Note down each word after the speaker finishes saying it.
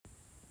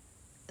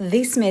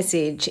This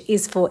message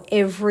is for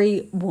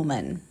every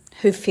woman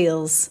who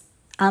feels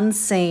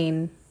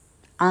unseen,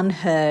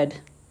 unheard,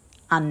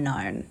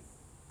 unknown,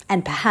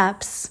 and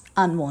perhaps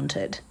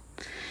unwanted.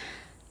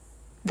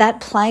 That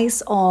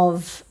place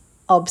of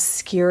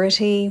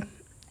obscurity,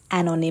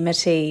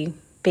 anonymity,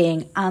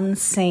 being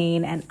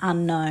unseen and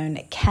unknown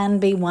can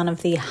be one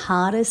of the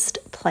hardest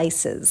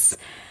places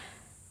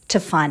to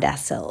find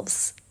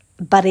ourselves.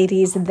 But it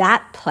is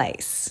that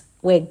place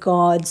where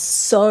God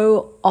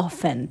so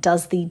often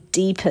does the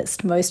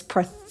deepest, most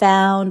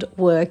profound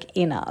work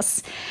in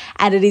us.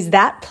 And it is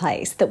that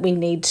place that we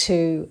need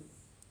to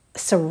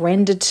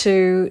surrender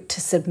to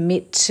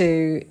submit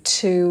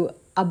to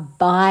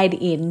abide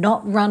in,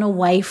 not run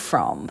away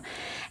from,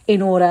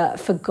 in order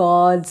for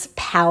God's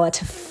power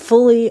to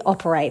fully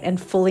operate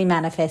and fully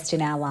manifest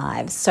in our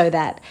lives, so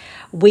that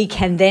we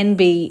can then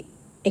be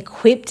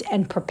equipped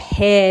and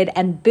prepared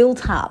and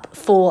built up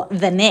for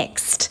the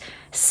next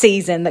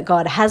season that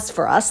God has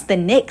for us, the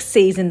next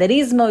season that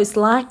is most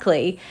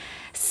likely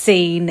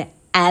seen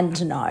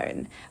and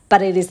known.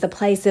 But it is the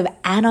place of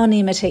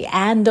anonymity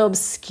and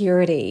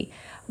obscurity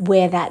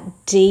where that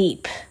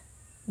deep,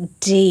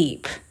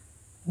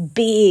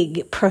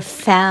 big,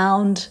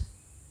 profound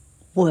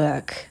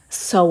work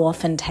so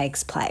often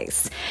takes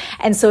place.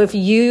 And so if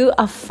you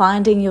are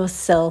finding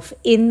yourself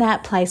in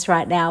that place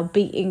right now,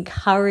 be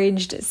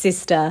encouraged,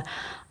 sister.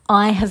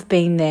 I have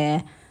been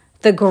there.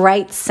 The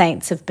great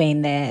saints have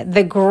been there.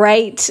 The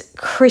great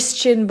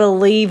Christian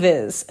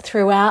believers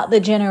throughout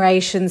the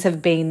generations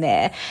have been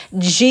there.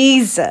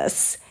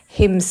 Jesus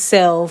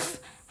himself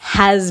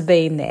has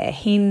been there.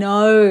 He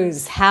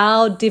knows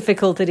how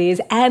difficult it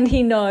is, and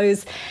he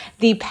knows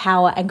the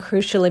power and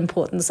crucial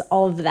importance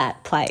of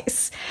that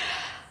place.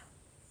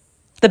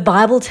 The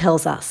Bible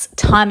tells us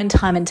time and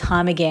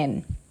time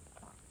again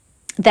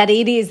that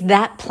it is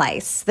that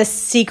place, the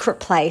secret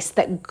place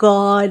that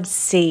God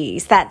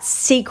sees, that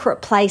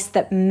secret place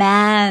that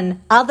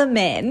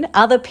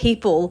other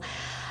people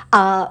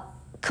are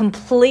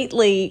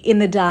completely in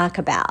the dark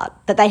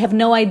about, that they have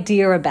no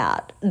idea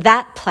about.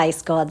 That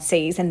place God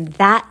sees, and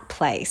that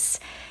place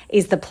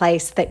is the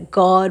place that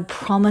God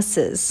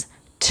promises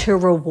to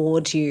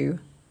reward you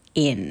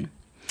in.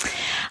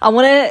 I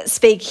want to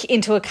speak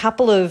into a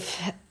couple of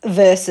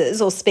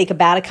verses, or speak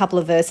about a couple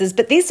of verses,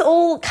 but this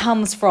all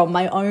comes from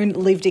my own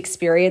lived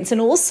experience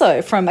and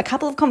also from a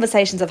couple of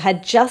conversations I've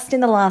had just in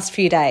the last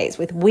few days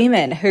with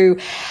women who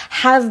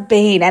have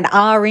been and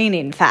are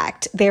in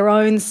fact, their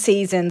own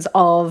seasons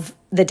of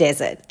the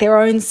desert, their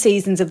own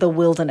seasons of the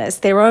wilderness,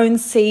 their own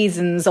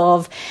seasons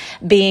of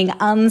being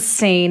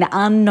unseen,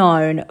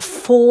 unknown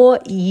for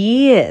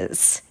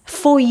years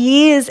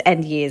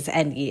and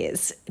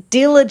years,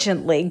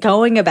 diligently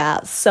going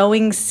about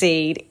sowing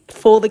seed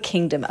for the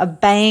kingdom,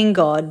 obeying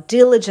God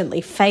diligently,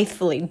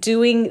 faithfully,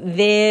 doing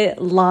their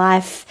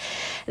life,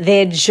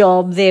 their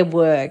job, their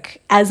work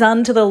as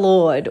unto the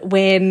Lord,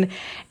 when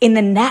in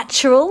the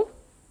natural,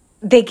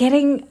 they're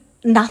getting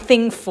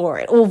nothing for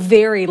it, or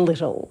very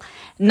little.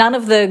 None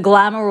of the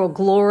glamour or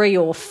glory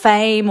or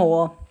fame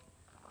or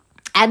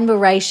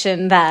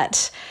admiration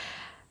that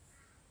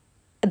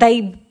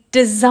they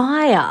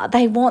desire.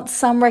 They want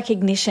some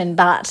recognition,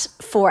 but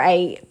for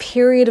a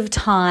period of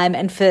time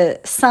and for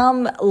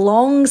some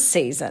long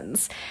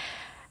seasons,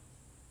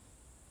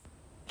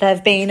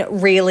 they've been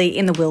really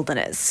in the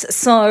wilderness.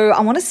 So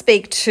I want to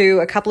speak to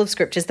a couple of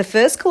scriptures. The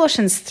first,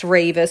 Colossians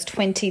 3, verse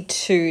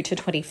 22 to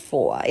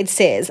 24. It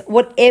says,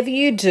 "Whatever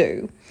you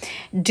do,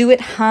 do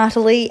it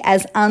heartily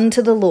as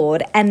unto the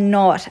Lord and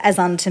not as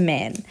unto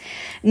men,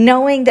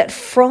 knowing that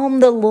from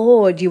the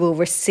Lord you will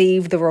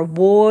receive the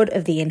reward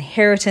of the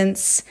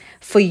inheritance,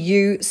 for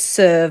you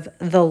serve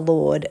the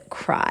Lord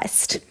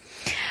Christ."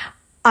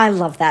 I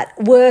love that.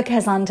 Work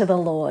as unto the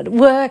Lord.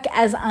 Work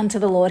as unto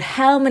the Lord.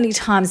 How many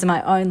times in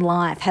my own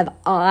life have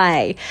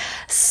I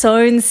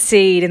sown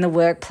seed in the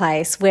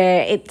workplace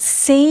where it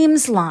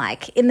seems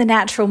like in the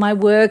natural my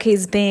work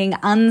is being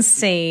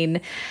unseen,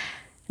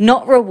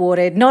 not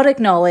rewarded, not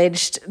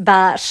acknowledged,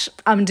 but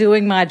I'm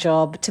doing my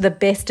job to the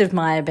best of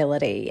my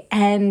ability.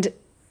 And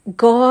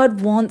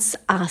God wants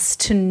us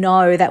to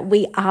know that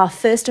we are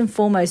first and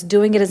foremost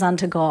doing it as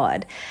unto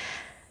God.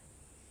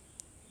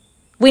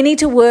 We need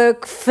to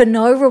work for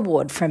no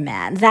reward from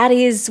man. That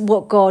is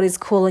what God is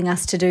calling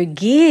us to do.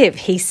 Give,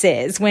 he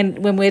says,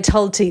 when we're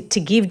told to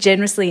give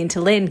generously and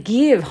to lend,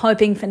 give,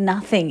 hoping for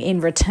nothing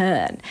in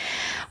return.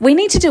 We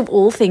need to do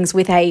all things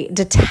with a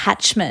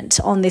detachment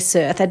on this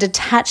earth, a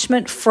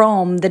detachment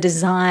from the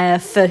desire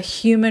for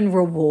human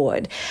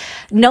reward,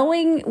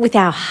 knowing with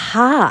our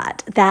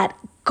heart that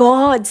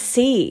God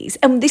sees.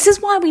 And this is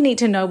why we need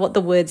to know what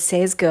the word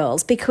says,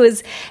 girls,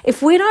 because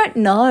if we don't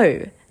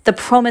know the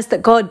promise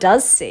that God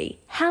does see,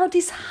 how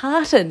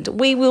disheartened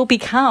we will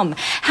become.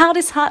 How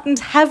disheartened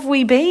have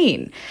we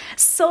been?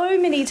 So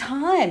many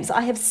times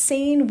I have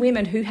seen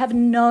women who have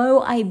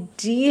no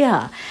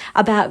idea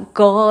about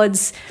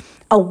God's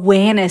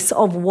awareness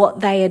of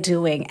what they are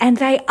doing, and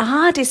they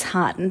are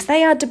disheartened.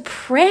 They are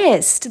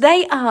depressed.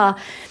 They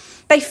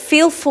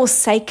feel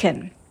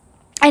forsaken.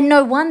 And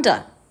no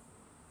wonder,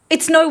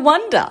 It's no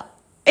wonder.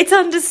 It's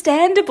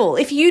understandable.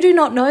 If you do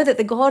not know that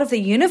the God of the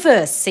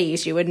universe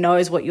sees you and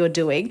knows what you're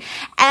doing,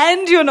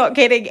 and you're not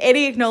getting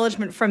any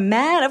acknowledgement from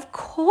man, of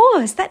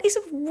course, that is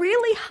a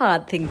really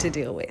hard thing to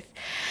deal with.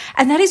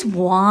 And that is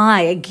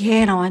why,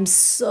 again, I'm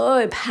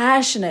so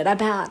passionate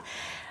about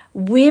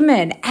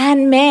women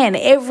and men,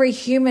 every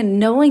human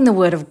knowing the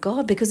word of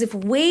God, because if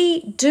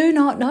we do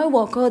not know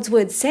what God's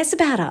word says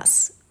about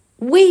us,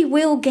 we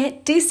will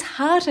get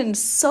disheartened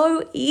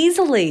so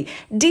easily,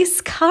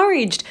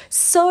 discouraged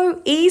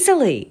so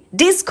easily,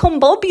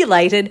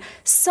 discombobulated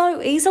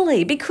so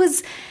easily,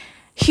 because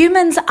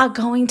humans are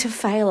going to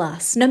fail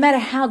us. No matter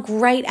how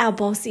great our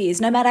boss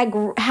is, no matter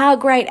how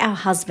great our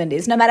husband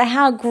is, no matter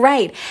how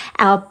great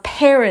our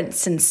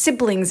parents and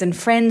siblings and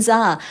friends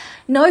are,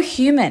 no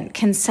human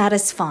can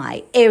satisfy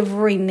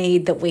every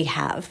need that we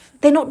have.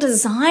 They're not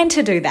designed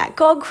to do that.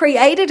 God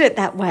created it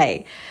that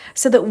way,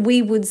 so that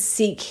we would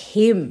seek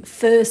him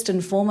first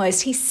and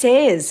foremost. It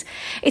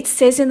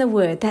says in the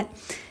word that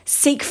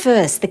seek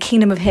first the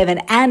kingdom of heaven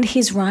and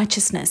his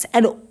righteousness,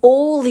 and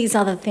all these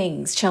other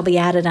things shall be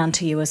added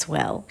unto you as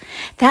well.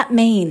 That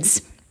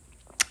means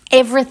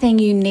everything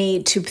you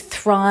need to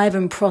thrive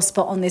and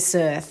prosper on this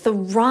earth, the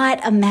right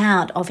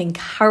amount of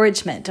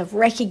encouragement, of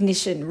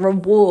recognition,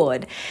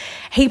 reward.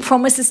 He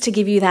promises to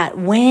give you that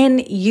when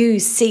you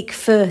seek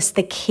first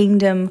the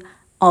kingdom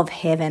of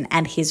heaven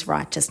and his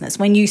righteousness.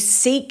 When you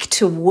seek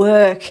to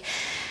work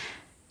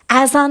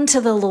as unto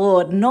the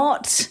Lord,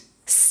 not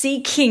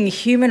seeking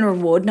human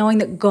reward, knowing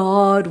that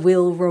God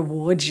will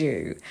reward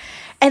you.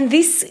 And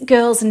this,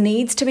 girls,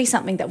 needs to be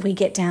something that we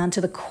get down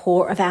to the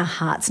core of our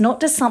hearts,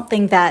 not just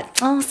something that,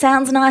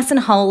 sounds nice and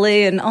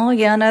holy, and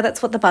I know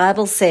that's what the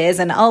Bible says,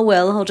 and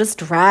I'll just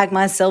drag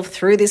myself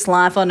through this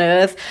life on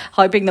earth,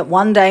 hoping that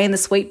one day in the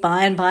sweet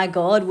by and by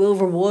God will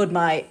reward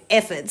my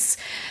efforts,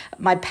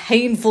 my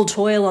painful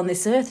toil on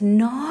this earth.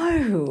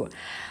 No.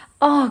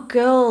 Oh,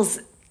 girls,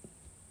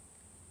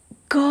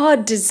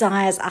 God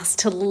desires us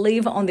to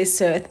live on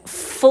this earth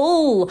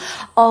full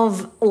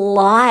of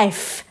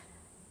life,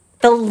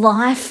 the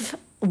life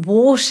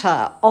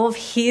water of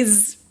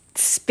his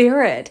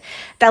spirit,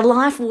 the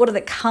life water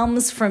that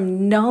comes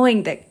from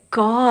knowing that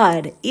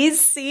God is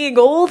seeing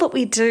all that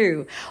we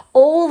do,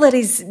 all that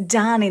is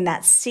done in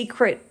that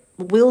secret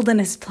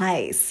wilderness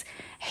place.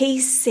 He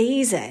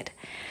sees it.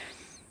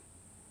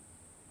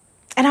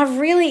 And I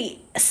really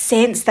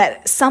sense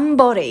that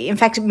somebody, in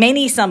fact,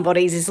 many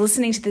somebodies, is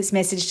listening to this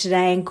message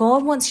today, and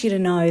God wants you to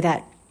know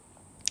that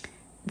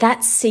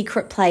that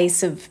secret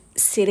place of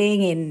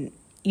sitting in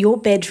your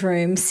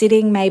bedroom,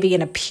 sitting maybe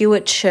in a pew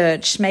at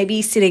church,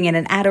 maybe sitting in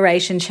an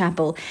adoration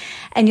chapel,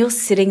 and you're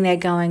sitting there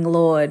going,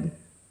 Lord,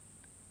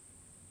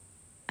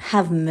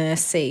 have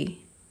mercy.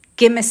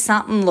 Give me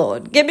something,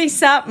 Lord. Give me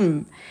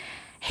something.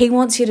 He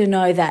wants you to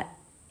know that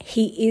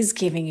he is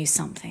giving you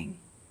something.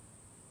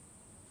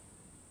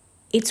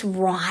 It's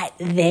right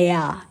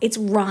there. It's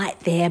right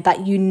there,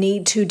 but you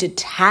need to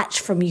detach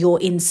from your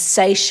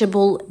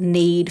insatiable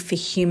need for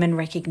human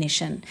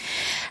recognition.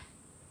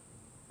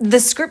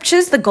 The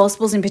scriptures, the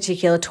Gospels in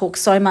particular, talk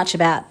so much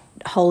about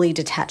holy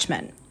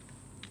detachment.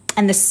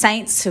 And the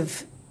saints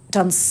have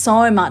done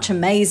so much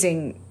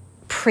amazing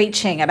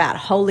preaching about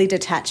holy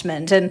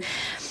detachment. And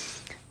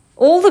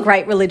all the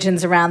great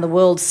religions around the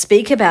world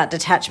speak about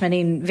detachment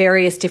in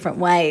various different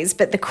ways.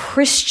 But the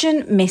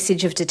Christian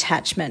message of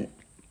detachment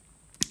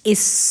is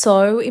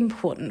so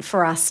important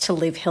for us to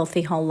live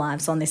healthy, whole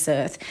lives on this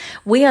earth.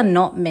 We are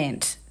not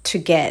meant to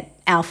get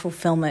our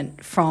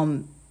fulfillment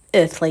from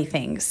earthly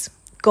things.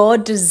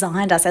 God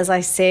designed us, as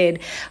I said,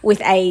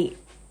 with a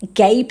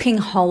gaping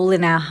hole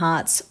in our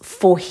hearts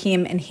for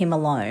him and him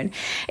alone.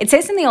 It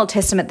says in the Old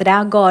Testament that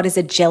our God is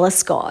a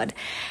jealous God.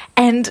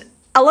 And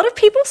a lot of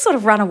people sort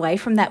of run away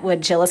from that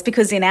word jealous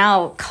because in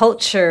our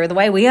culture, the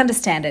way we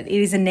understand it,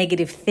 it is a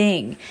negative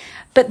thing.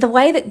 But the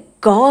way that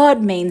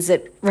God means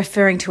it,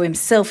 referring to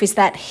himself, is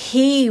that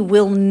he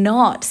will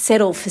not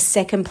settle for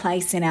second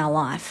place in our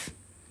life.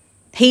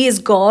 He is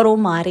God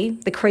Almighty,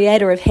 the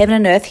creator of heaven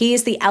and earth. He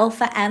is the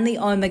Alpha and the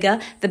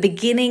Omega, the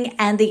beginning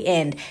and the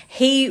end.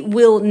 He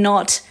will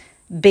not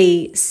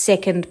be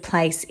second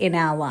place in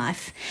our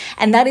life.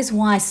 And that is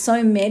why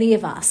so many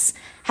of us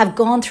have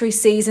gone through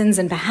seasons,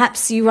 and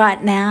perhaps you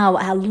right now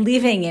are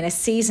living in a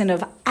season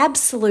of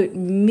absolute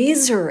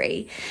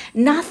misery.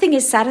 Nothing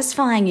is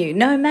satisfying you.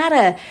 No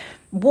matter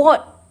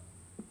what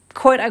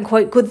quote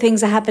unquote good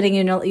things are happening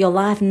in your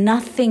life,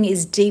 nothing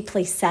is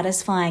deeply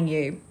satisfying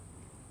you.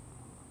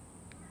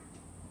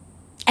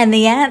 And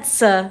the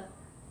answer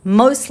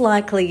most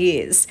likely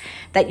is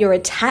that you're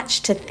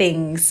attached to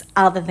things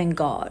other than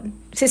God.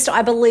 Sister,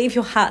 I believe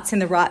your heart's in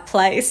the right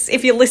place.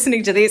 If you're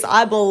listening to this,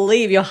 I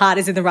believe your heart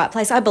is in the right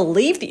place. I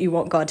believe that you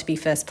want God to be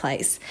first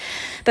place.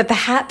 But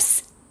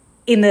perhaps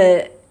in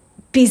the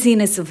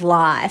busyness of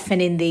life and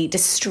in the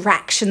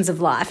distractions of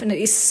life, and it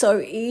is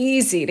so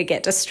easy to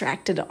get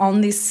distracted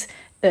on this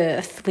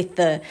earth with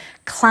the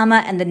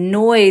clamour and the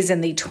noise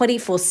and the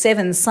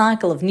 24/7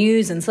 cycle of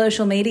news and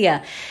social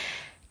media,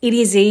 it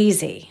is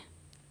easy.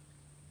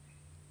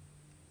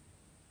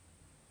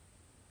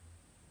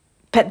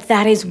 But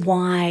that is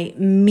why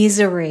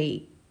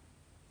misery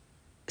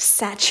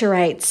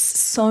saturates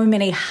so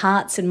many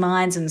hearts and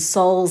minds and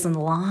souls and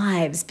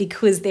lives,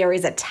 because there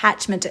is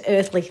attachment to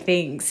earthly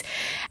things.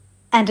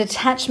 And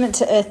attachment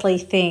to earthly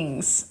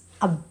things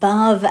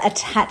above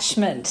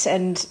attachment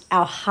and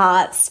our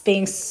hearts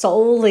being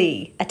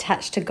solely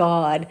attached to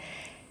God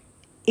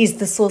is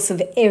the source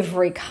of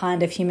every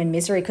kind of human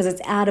misery, because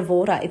it's out of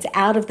order. It's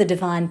out of the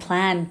divine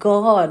plan.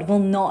 God will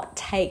not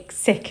take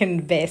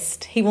second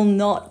best. He will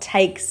not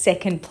take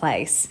second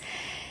place.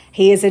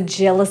 He is a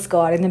jealous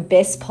God in the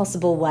best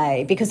possible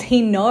way, because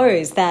he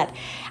knows that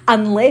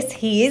unless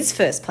he is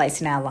first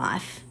place in our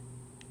life,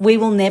 we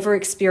will never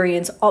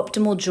experience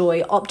optimal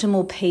joy,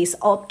 optimal peace,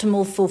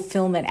 optimal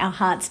fulfillment, our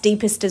heart's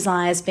deepest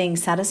desires being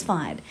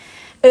satisfied.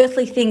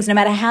 Earthly things, no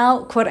matter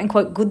how quote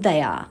unquote good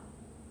they are,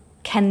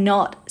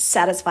 cannot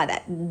satisfy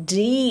that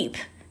deep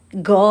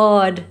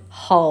God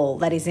hole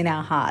that is in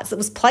our hearts, that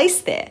was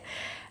placed there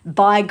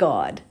by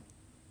God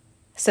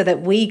so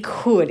that we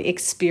could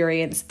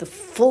experience the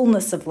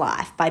fullness of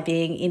life by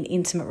being in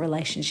intimate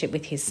relationship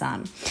with his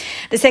Son.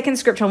 The second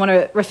scripture I want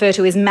to refer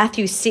to is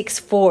Matthew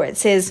 6:4. It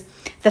says,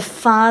 "The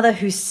Father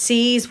who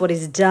sees what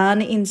is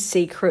done in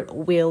secret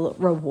will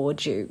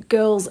reward you."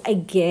 Girls,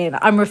 again,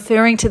 I'm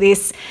referring to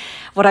this,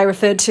 what I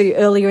referred to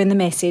earlier in the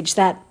message,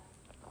 that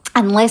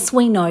unless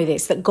we know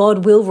this, that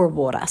God will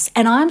reward us.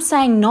 And I'm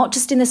saying not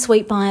just in the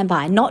sweet by and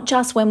by, not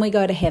just when we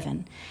go to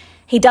heaven.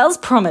 He does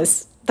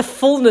promise the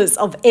fullness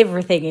of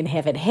everything in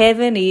heaven.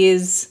 Heaven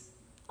is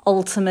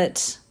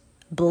ultimate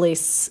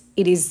bliss.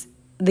 It is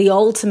the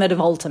ultimate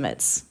of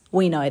ultimates.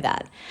 We know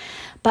that.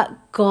 But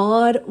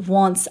God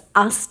wants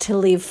us to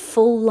live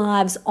full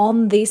lives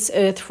on this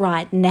earth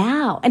right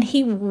now. And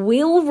he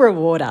will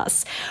reward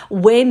us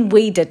when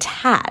we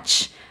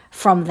detach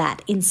from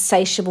that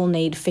insatiable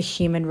need for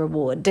human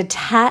reward,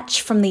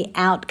 detach from the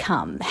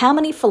outcome. How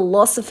many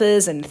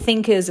philosophers and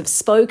thinkers have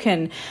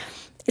spoken,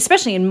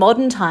 especially in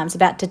modern times,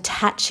 about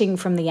detaching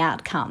from the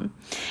outcome?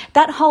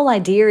 That whole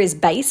idea is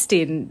based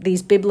in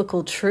these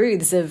biblical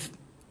truths of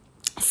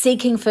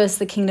seeking first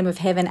the kingdom of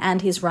heaven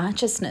and his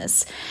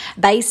righteousness,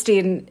 based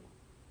in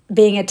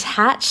being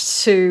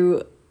attached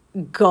to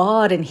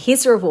God and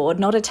his reward,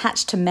 not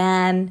attached to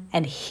man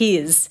and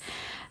his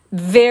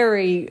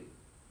very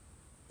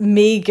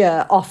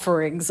meager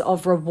offerings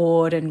of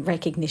reward and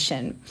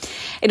recognition.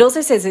 It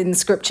also says in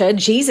scripture,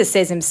 Jesus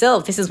says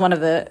himself, this is one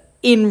of the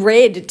in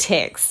red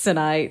texts, and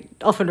I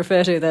often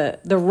refer to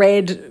the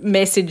red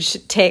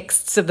message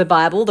texts of the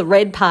Bible. The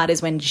red part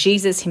is when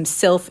Jesus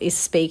himself is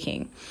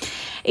speaking.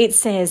 It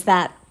says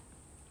that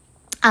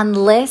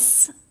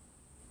unless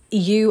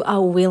you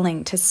are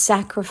willing to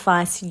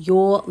sacrifice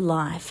your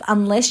life,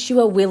 unless you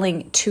are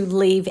willing to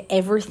leave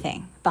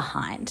everything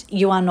behind,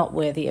 you are not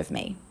worthy of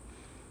me.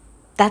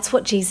 That's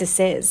what Jesus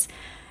says.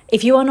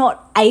 If you are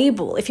not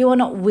able, if you are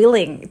not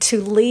willing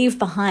to leave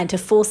behind, to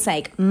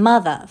forsake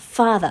mother,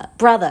 father,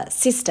 brother,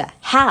 sister,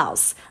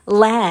 house,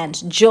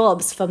 land,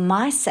 jobs for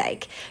my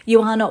sake,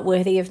 you are not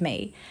worthy of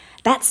me.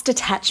 That's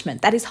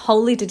detachment. That is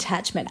holy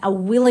detachment, a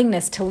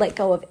willingness to let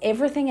go of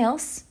everything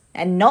else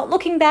and not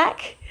looking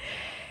back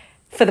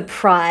for the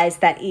prize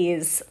that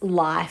is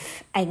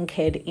life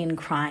anchored in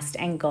Christ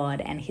and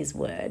God and his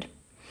word.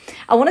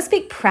 I want to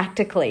speak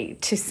practically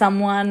to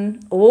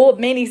someone or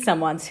many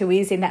someones who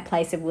is in that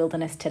place of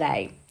wilderness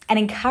today and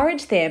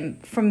encourage them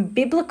from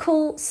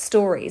biblical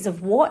stories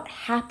of what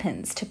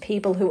happens to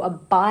people who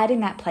abide in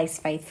that place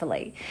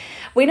faithfully.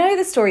 We know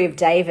the story of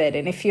David,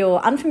 and if you're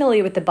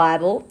unfamiliar with the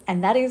Bible,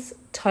 and that is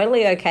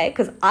totally okay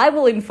because I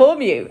will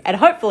inform you and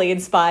hopefully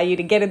inspire you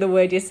to get in the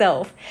word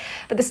yourself.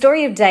 But the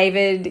story of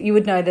David, you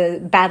would know the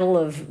battle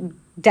of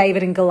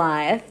David and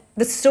Goliath.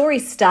 The story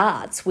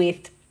starts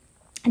with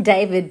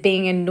David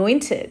being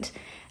anointed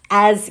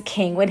as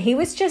king when he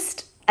was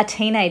just a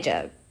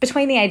teenager,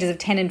 between the ages of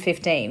 10 and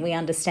 15. We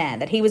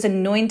understand that he was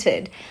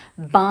anointed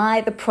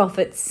by the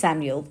prophet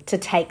Samuel to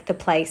take the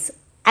place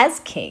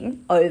as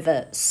king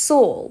over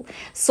Saul.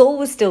 Saul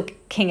was still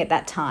king at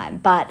that time,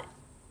 but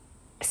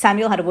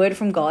Samuel had a word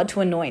from God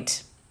to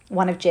anoint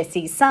one of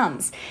Jesse's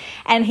sons.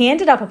 And he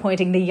ended up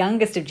appointing the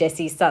youngest of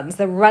Jesse's sons,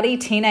 the ruddy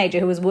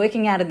teenager who was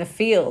working out in the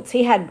fields.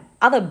 He had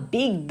other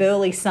big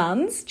burly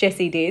sons,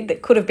 Jesse did,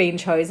 that could have been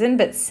chosen.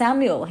 But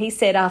Samuel, he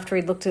said after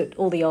he looked at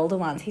all the older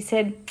ones, he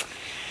said,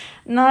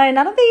 no,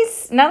 none of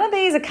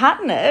these are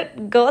cutting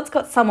it. God's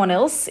got someone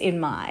else in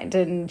mind.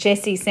 And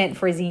Jesse sent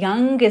for his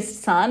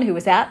youngest son who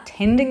was out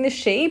tending the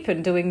sheep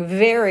and doing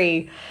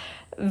very,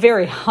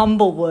 very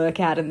humble work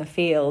out in the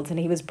fields. And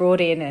he was brought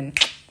in, and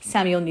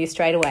Samuel knew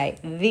straight away,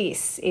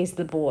 this is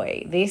the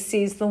boy. This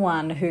is the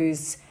one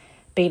who's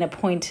been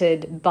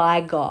appointed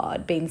by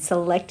God, been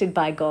selected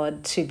by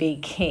God to be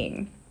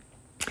king.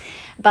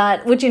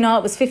 But would you know,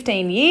 it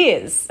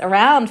was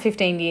around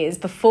 15 years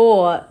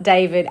before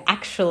David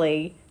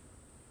actually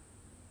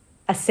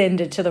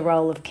ascended to the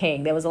role of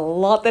king. There was a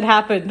lot that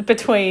happened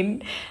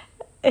between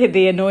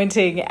the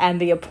anointing and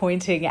the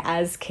appointing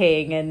as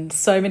king, and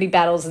so many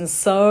battles and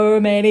so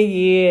many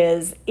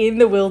years in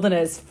the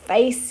wilderness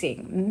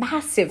facing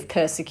massive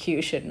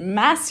persecution,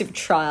 massive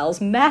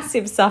trials,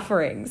 massive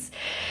sufferings.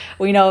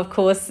 We know, of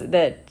course,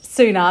 that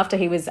soon after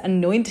he was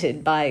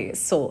anointed by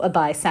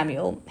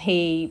Samuel,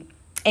 he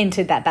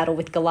entered that battle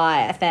with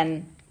Goliath,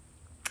 and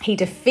he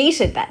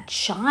defeated that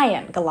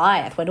giant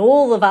Goliath when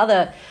all of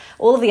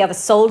the other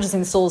soldiers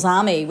in Saul's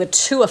army were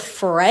too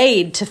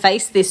afraid to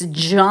face this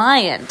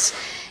giant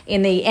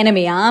in the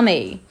enemy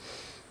army.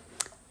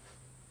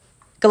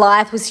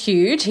 Goliath was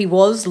huge. He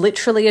was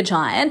literally a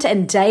giant,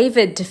 and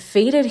David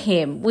defeated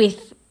him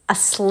with a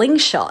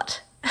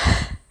slingshot.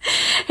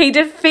 He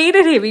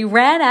defeated him. He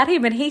ran at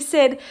him and he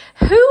said,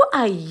 "Who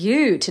are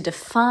you to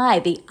defy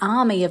the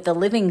army of the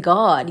living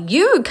God?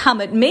 You come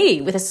at me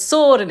with a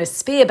sword and a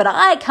spear, but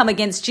I come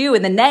against you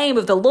in the name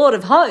of the Lord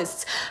of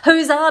hosts,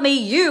 whose army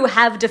you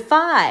have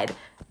defied."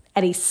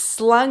 And he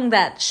slung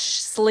that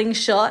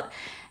slingshot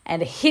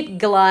and hit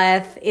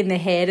Goliath in the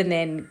head and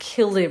then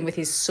killed him with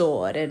his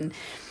sword. And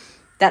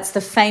that's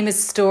the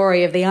famous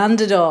story of the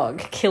underdog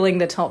killing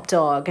the top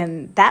dog.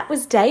 And that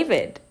was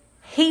David.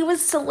 He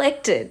was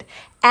selected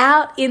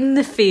out in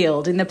the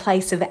field in the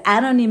place of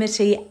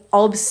anonymity,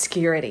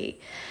 obscurity.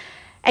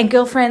 And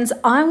girlfriends,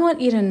 I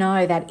want you to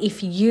know that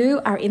if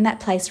you are in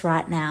that place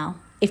right now,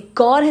 if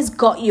God has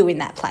got you in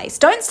that place,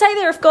 don't stay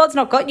there if God's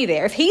not got you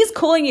there. If he's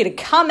calling you to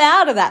come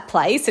out of that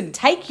place and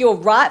take your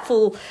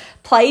rightful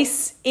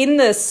place in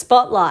the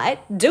spotlight,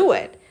 do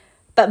it.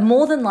 But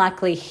more than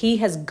likely, he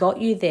has got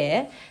you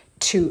there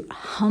to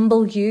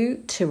humble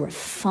you, to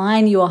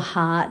refine your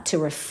heart, to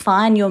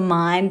refine your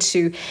mind,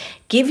 to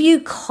give you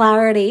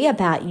clarity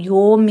about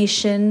your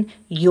mission,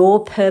 your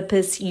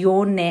purpose,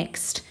 your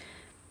next.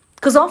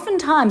 Because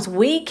oftentimes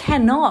we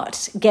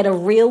cannot get a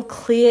real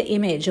clear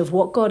image of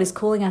what God is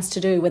calling us to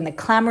do when the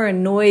clamor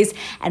and noise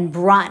and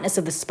brightness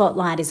of the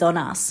spotlight is on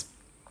us.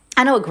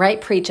 I know a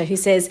great preacher who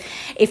says,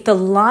 if the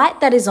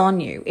light that is on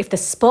you, if the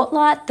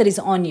spotlight that is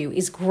on you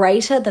is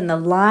greater than the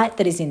light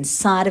that is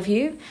inside of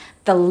you,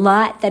 the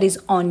light that is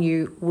on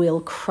you will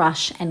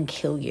crush and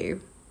kill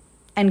you.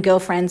 And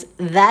girlfriends,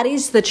 that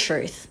is the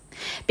truth.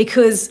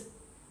 Because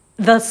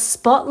the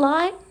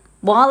spotlight,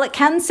 while it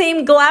can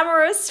seem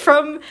glamorous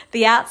from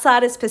the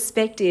outsider's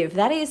perspective,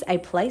 that is a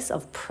place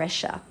of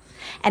pressure.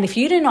 And if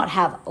you do not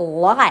have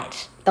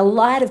light, the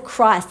light of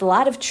Christ, the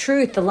light of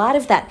truth, the light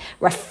of that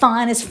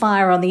refiner's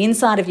fire on the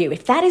inside of you,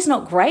 if that is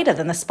not greater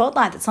than the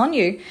spotlight that's on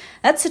you,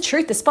 that's the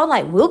truth. The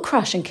spotlight will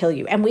crush and kill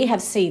you. And we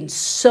have seen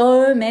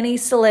so many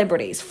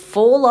celebrities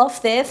fall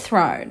off their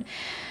throne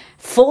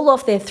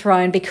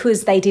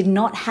because they did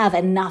not have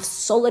enough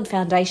solid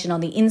foundation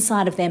on the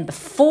inside of them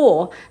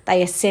before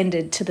they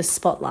ascended to the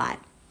spotlight.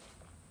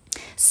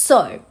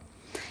 So,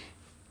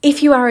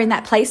 if you are in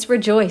that place,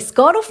 rejoice.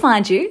 God will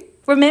find you.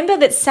 Remember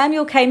that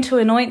Samuel came to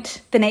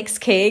anoint the next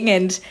king,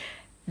 and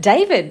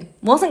David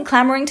wasn't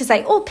clamoring to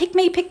say, "Oh, pick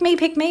me, pick me,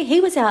 pick me." He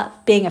was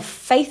out being a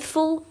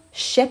faithful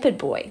shepherd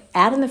boy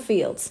out in the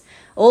fields.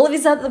 All of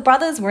his other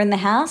brothers were in the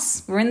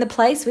house, were in the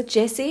place with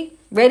Jesse,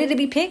 ready to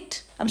be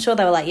picked. I'm sure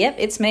they were like, "Yep,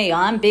 it's me.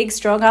 I'm big,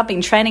 strong. I've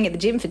been training at the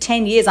gym for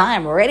 10 years. I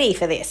am ready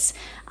for this.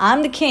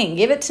 I'm the king.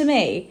 Give it to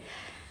me."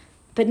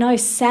 But no,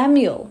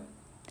 Samuel,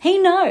 he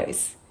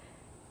knows.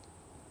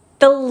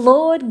 The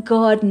Lord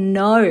God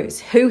knows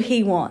who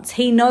he wants.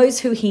 He knows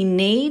who he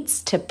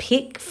needs to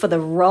pick for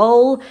the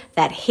role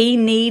that he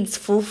needs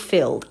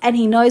fulfilled. And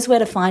he knows where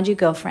to find you,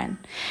 girlfriend.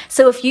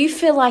 So if you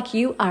feel like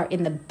you are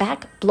in the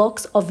back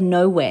blocks of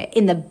nowhere,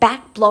 in the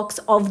back blocks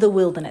of the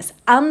wilderness,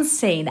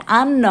 unseen,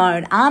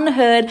 unknown,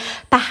 unheard,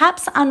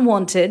 perhaps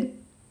unwanted,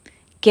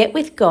 get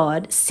with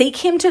God. Seek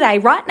him today,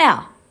 right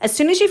now. As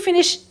soon as you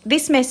finish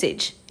this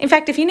message, in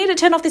fact, if you need to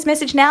turn off this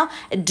message now,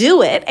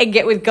 do it and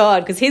get with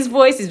God, because his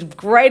voice is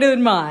greater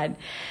than mine.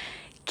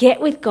 Get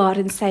with God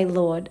and say,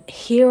 "Lord,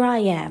 here I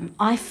am.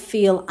 I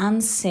feel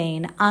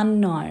unseen,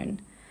 unknown,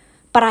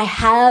 but I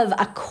have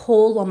a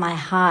call on my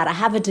heart. I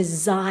have a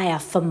desire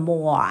for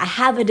more. I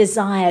have a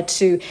desire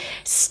to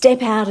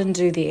step out and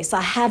do this.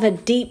 I have a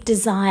deep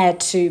desire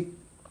to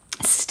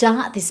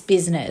start this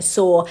business,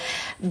 or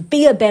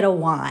be a better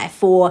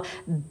wife, or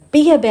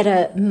be a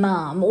better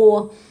mum,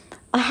 or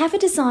I have a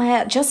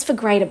desire just for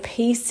greater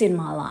peace in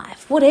my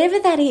life." Whatever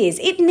that is,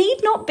 it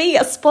need not be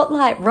a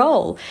spotlight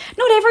role.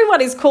 Not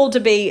everyone is called to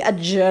be a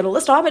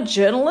journalist. I'm a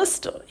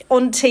journalist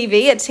on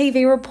TV, a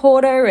TV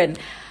reporter, and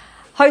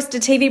host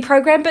a TV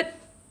program, but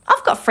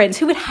I've got friends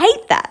who would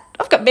hate that.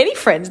 I've got many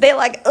friends. They're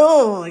like,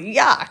 "Oh,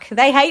 yuck."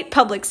 They hate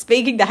public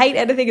speaking. They hate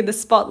anything in the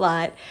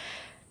spotlight.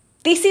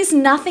 This is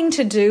nothing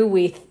to do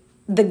with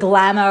the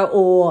glamour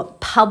or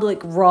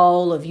public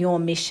role of your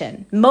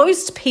mission.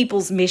 Most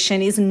people's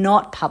mission is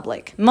not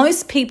public.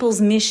 Most people's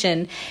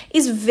mission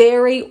is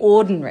very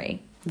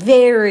ordinary,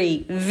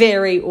 very,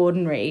 very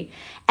ordinary.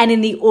 And in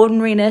the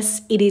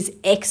ordinariness, it is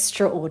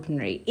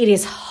extraordinary. It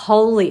is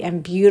holy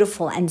and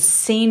beautiful and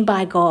seen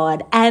by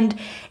God, and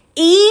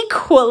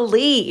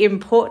equally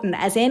important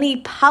as any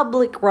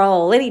public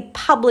role, any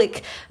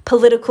public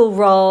political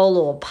role,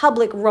 or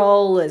public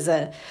role as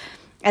a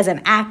as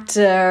an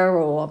actor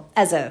or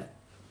as a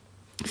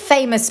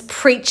famous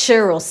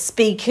preacher or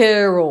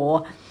speaker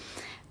or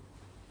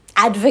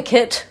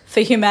advocate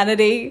for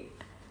humanity.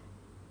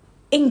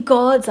 In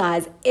God's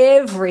eyes,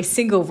 every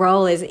single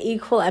role is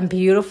equal and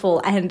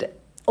beautiful, and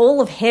all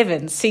of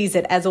heaven sees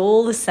it as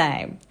all the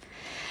same.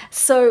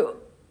 So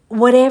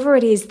whatever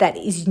it is that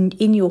is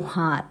in your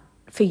heart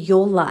for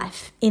your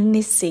life in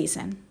this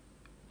season,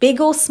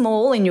 big or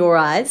small in your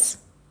eyes,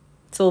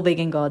 it's all big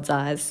in God's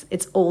eyes.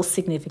 It's all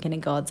significant in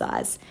God's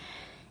eyes.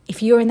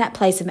 If you're in that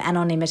place of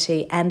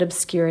anonymity and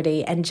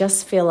obscurity and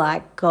just feel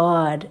like,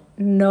 God,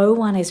 no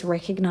one is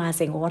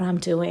recognizing what I'm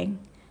doing,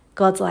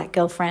 God's like,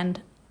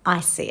 girlfriend,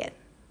 I see it.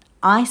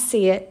 I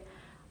see it.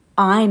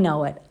 I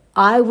know it.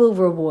 I will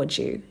reward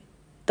you.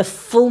 The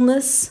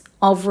fullness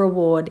of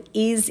reward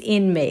is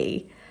in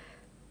me.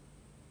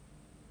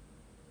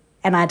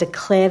 And I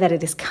declare that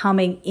it is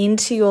coming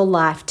into your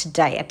life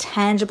today. A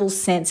tangible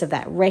sense of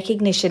that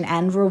recognition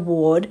and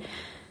reward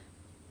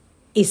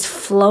is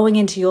flowing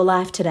into your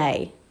life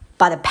today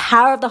by the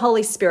power of the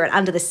Holy Spirit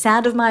under the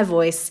sound of my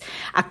voice,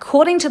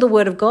 according to the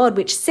word of God,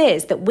 which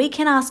says that we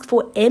can ask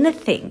for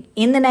anything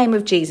in the name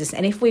of Jesus.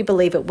 And if we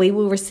believe it, we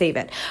will receive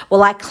it.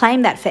 Well, I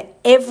claim that for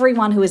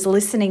everyone who is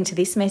listening to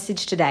this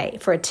message today,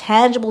 for a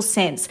tangible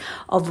sense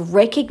of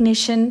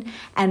recognition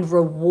and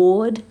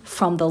reward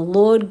from the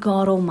Lord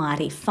God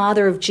Almighty,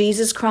 Father of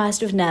Jesus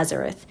Christ of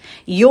Nazareth,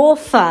 your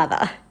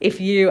Father, if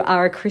you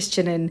are a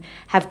Christian and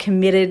have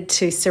committed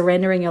to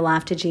surrendering your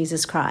life to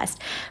Jesus Christ.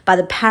 By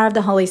the power of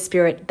the Holy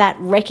Spirit, that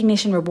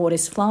recognition reward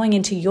is flowing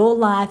into your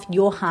life,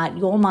 your heart,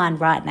 your mind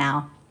right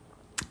now,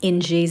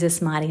 in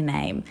Jesus' mighty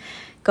name.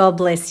 God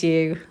bless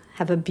you.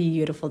 Have a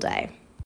beautiful day.